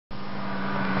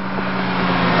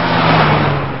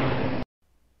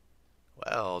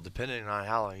depending on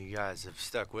how long you guys have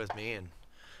stuck with me and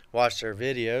watched our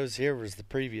videos, here was the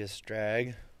previous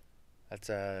drag. That's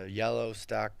a yellow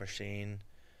stock machine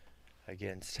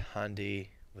against Hyundai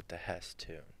with the Hess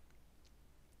tune.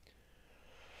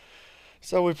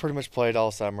 So we pretty much played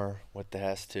all summer with the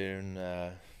Hess tune.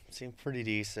 Seemed pretty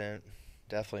decent.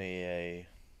 Definitely a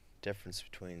difference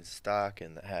between stock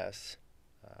and the Hess.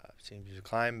 Seems to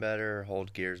climb better,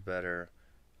 hold gears better.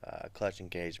 Clutch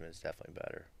engagement is definitely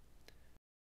better.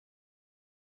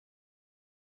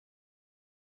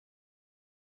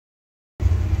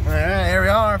 Alright, here we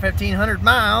are, 1,500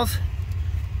 miles.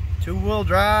 Two-wheel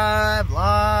drive,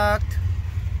 locked.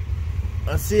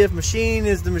 Let's see if machine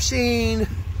is the machine.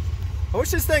 I wish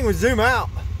this thing would zoom out.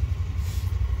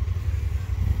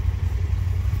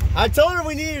 I told her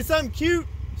we needed some cute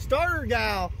starter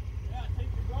gal. Yeah,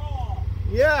 take the bra off.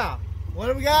 Yeah. What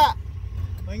do we got?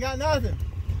 We ain't got nothing.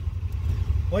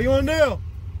 What do you want to do?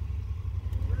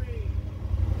 3,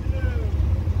 2,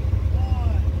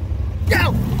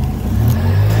 1. Go!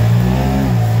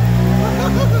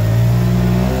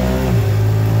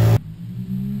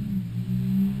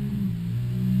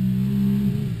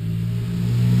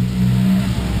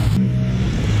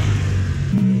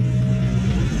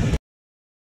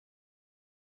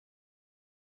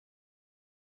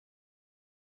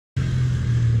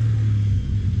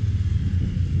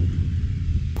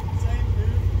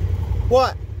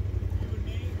 What? You and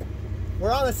me?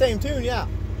 We're on the same tune, yeah.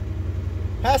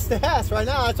 Hess to Hess right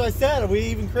now, that's what I said. We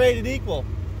even created equal.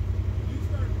 You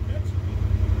started catching me.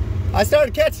 I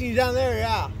started catching you down there,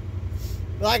 yeah.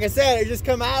 But like I said, it just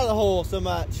come out of the hole so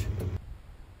much.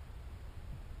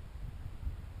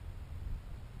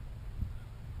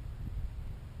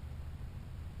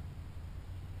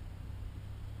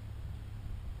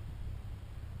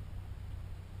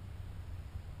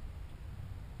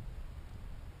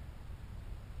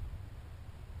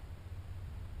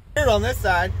 On this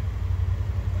side,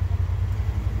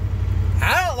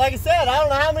 like I said, I don't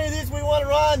know how many of these we want to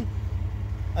run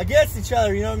against each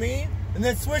other, you know what I mean? And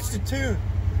then switch to tune.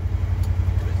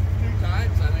 2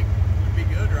 times, I think would be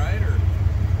good, right? Or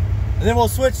And then we'll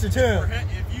switch to tune. or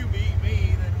if you beat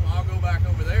me, then I'll go back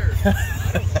over there. I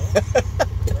don't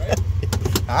know. Right?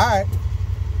 Alright.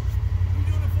 You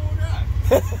doing a full drive?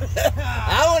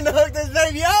 I want to hook this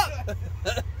baby up.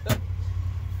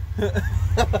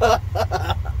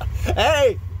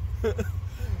 Hey,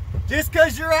 just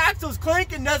because your axle's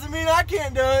clinking doesn't mean I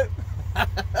can't do it.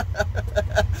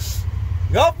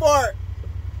 Go for it.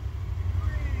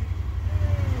 3,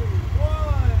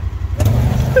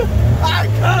 2, 1. I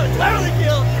totally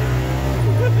killed you.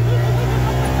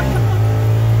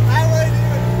 I wouldn't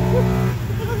even.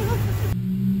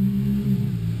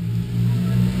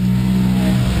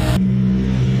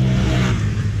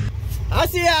 I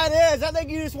see how it is. I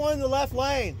think you just won in the left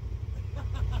lane.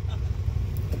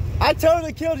 I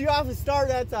totally killed you off the start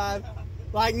that time.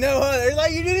 Like no other.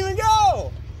 Like you didn't even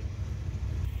go.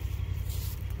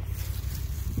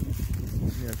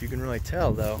 You know, if you can really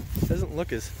tell though, it doesn't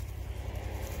look as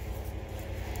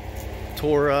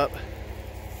tore up.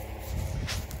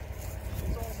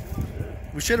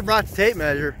 We should have brought the tape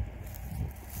measure.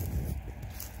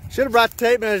 Should have brought the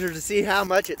tape measure to see how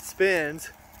much it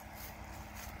spins.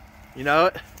 You know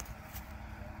it?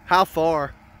 How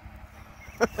far?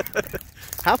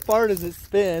 How far does it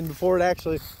spin before it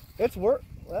actually, it's work,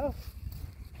 well.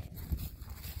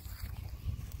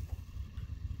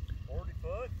 40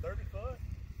 foot, 30 foot.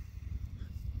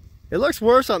 It looks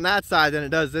worse on that side than it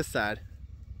does this side.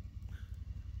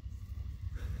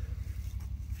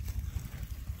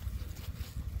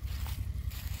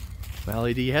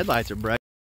 LED headlights are bright.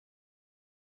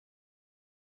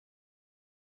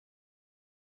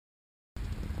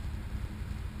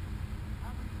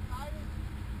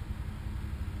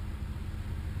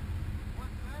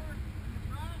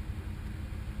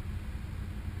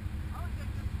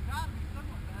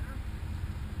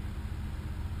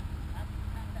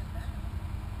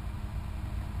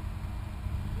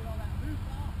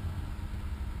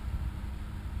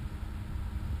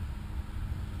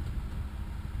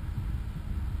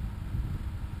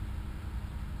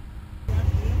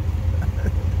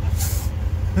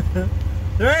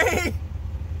 Three,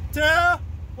 2,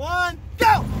 1, go!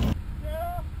 2,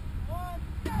 1,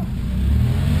 go!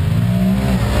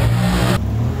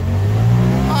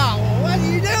 Oh, well, what are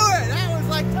you doing? That was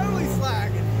like totally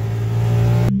slacking.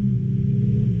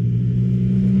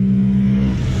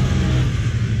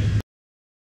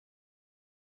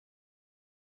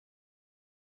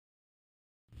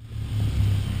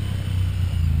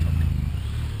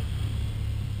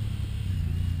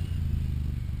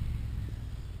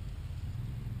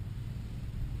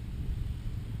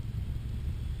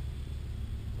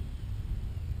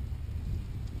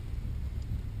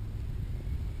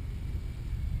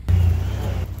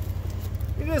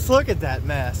 Just look at that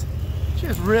mess.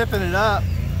 Just ripping it up.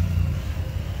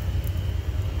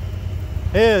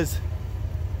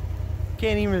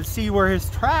 Can't even see where his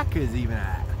track is even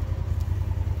at.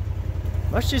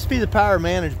 Must just be the power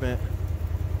management.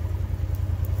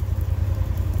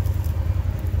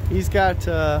 He's got,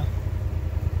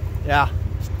 yeah,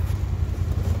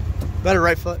 better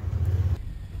right foot.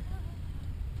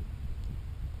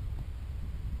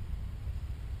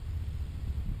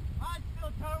 I'm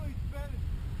still totally spinning.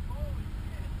 Holy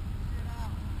shit. Get out.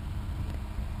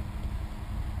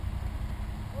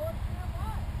 What the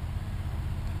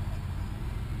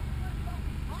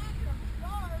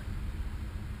what?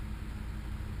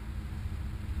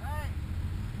 Hey,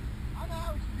 I know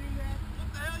how we should do that.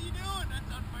 What the hell you doing?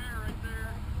 That's unfair right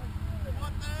there.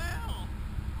 What the hell?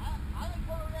 I think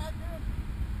what we're gonna do is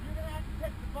you're gonna have to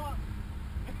take the bump.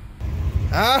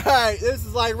 Alright, this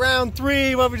is like round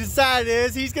 3. What we decided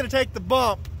is he's going to take the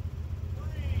bump.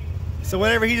 So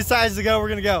whenever he decides to go, we're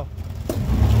going to go.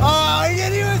 Oh, he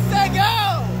didn't even say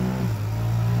go!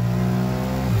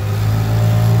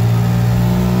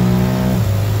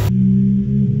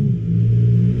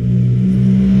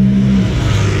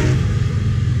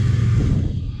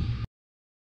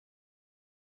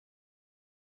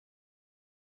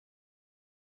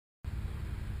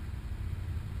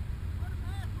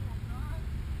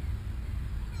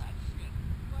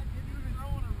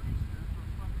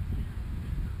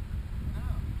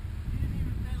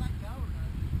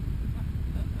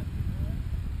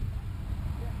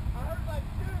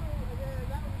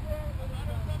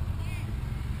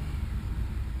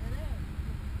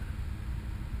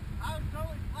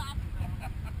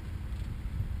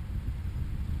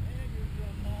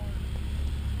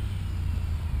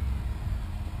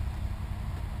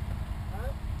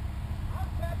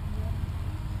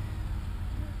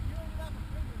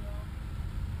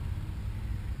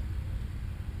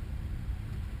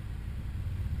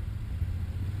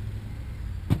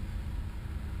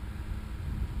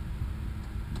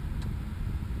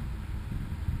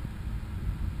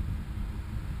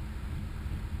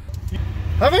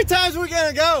 How many times are we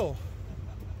gonna go?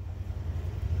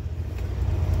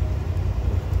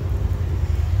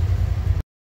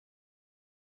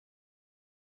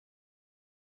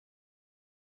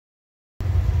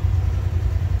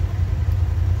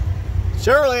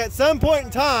 Surely at some point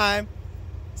in time,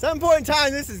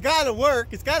 this has got to work.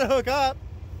 It's got to hook up.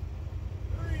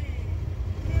 3,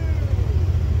 2,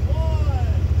 1.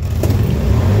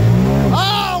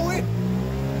 Oh,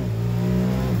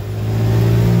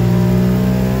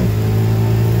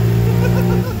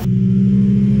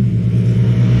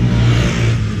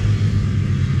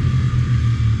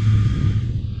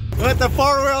 Let the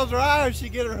 4-wheel drive, she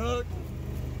get her hook.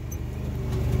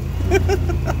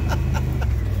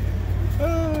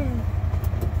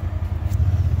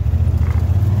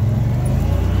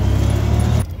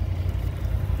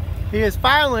 He has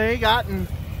finally gotten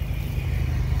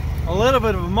a little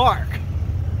bit of a mark.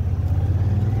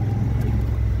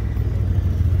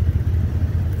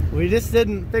 We just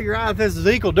didn't figure out if this is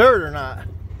equal dirt or not. I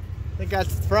think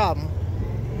that's the problem.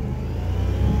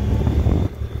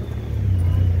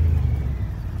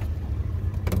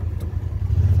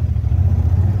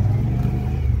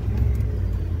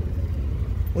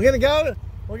 We're gonna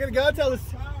go till the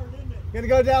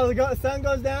sun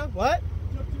goes down. What?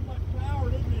 Took too much power,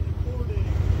 didn't it?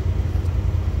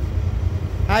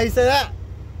 How you say that?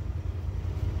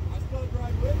 I stuck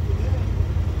right with you then.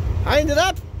 I ended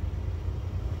up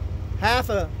half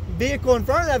a vehicle in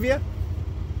front of you. I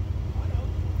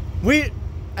know. It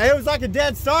was like a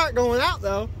dead start going out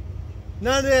though.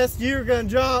 None of this, you were gonna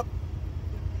jump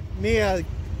me a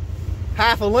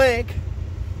half a link.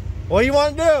 What do you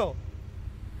want to do?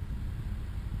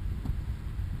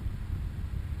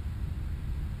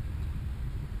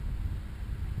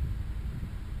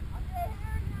 I can't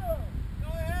hear you. Go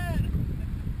ahead.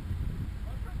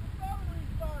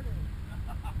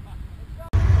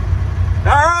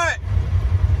 All right,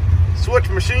 switch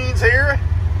machines here.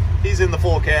 He's in the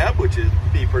full cab, which would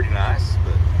be pretty nice.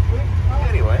 But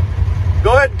anyway,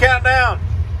 go ahead and count down.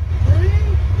 3,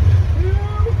 2,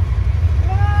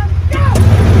 1, go! 2,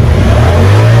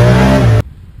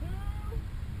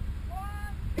 1,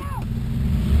 go!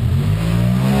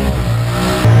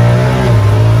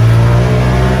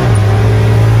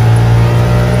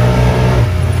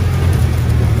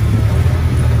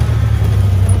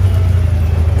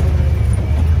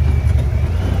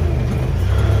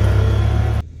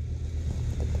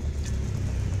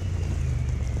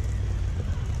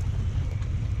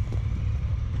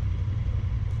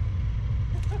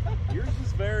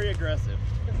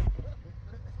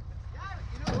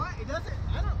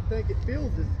 think it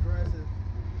feels as aggressive.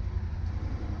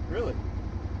 Really?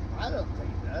 I don't think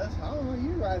it does. I don't know.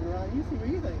 You ride around. You see what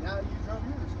you think. Now you drove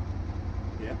yours.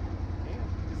 Yeah.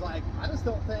 Because like I just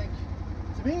don't think.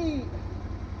 To me,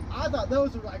 I thought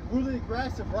those were like really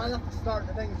aggressive right off the start.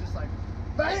 The thing was just like,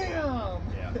 bam.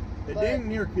 Yeah. It But- damn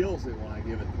near kills it when I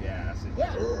give it the gas. It's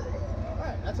Yeah. like,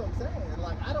 Right. That's what I'm saying. And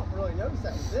like I don't really notice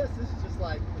that with this. This is just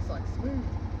like it's like smooth.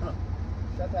 Huh.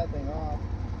 Shut that thing off.